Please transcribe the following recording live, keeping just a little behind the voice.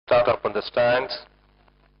start up on the stands.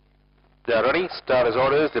 They are ready. Start as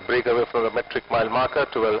orders. They break away from the metric mile marker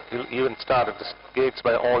to an even start at the gates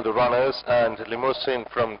by all the runners. And Limousine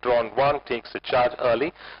from drawn 1 takes the charge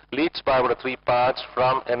early. Leads by about 3 parts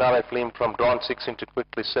from NRI Flame from drawn 6 into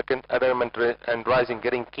quickly second. Adamant and Rising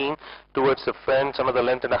getting keen towards the fence. Another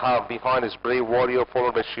length and a half behind is Brave Warrior,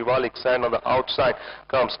 followed by Shivalik Sand. On the outside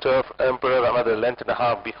comes Turf Emperor. Another length and a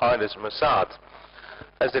half behind is Masad.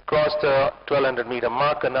 As they cross the 1200 meter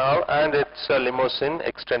marker now, and it's Limousine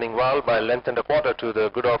extending well by a length and a quarter to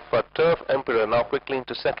the good of Turf Emperor, now quickly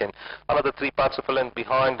into second. Another 3 parts of a length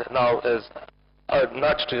behind now is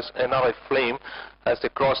nudged is NRI Flame as they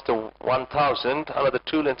cross the 1000. Another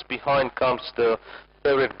 2 lengths behind comes the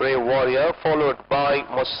favorite Brave Warrior, followed by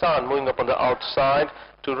Mosan moving up on the outside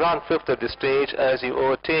to run 5th at this stage as he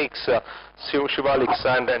overtakes Shivalik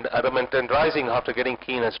Sand, and Adamant and Rising, after getting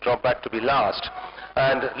keen, has dropped back to be last.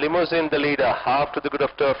 And Limousine the leader, half to the good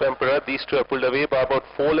of Turf Emperor. These two are pulled away by about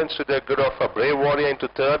 4 lengths to the good of Brave Warrior into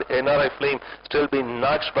third. NRI Flame still being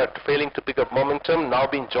nudged but failing to pick up momentum, now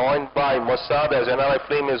being joined by Mossad as NRI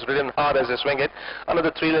Flame is ridden hard as they swing it.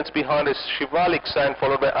 Another 3 lengths behind is Shivalik Sand,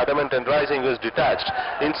 followed by Adamant and Rising, who is detached.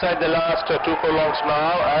 Inside the last 2 furlongs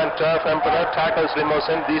now, and Turf Emperor tackles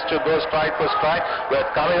Limousine. These two go stride for stride. We're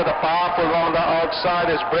coming with a powerful one on the outside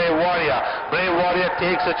is Brave Warrior. Brave Warrior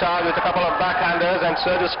takes the charge with a couple of backhanders and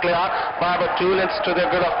surges clear by about 2 lengths to the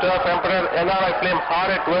good of Turf Emperor. NRI Flame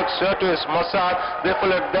hard at work, so to is Mossad. They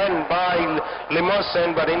followed then by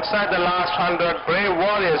Limousine, but inside the last 100, Brave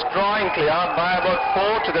Warrior is drawing clear by about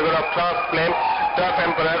 4 to the good of Turf Flame. Turf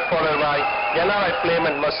Emperor followed by NRI Flame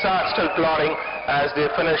and Mossad still plodding as they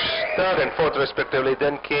finish 3rd and 4th respectively.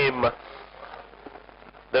 Then came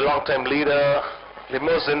the long-time leader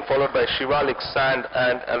Limousine, followed by Shivalik Sand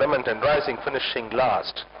and Adamant and Rising finishing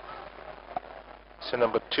last. So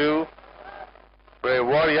number 2, Brave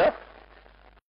Warrior.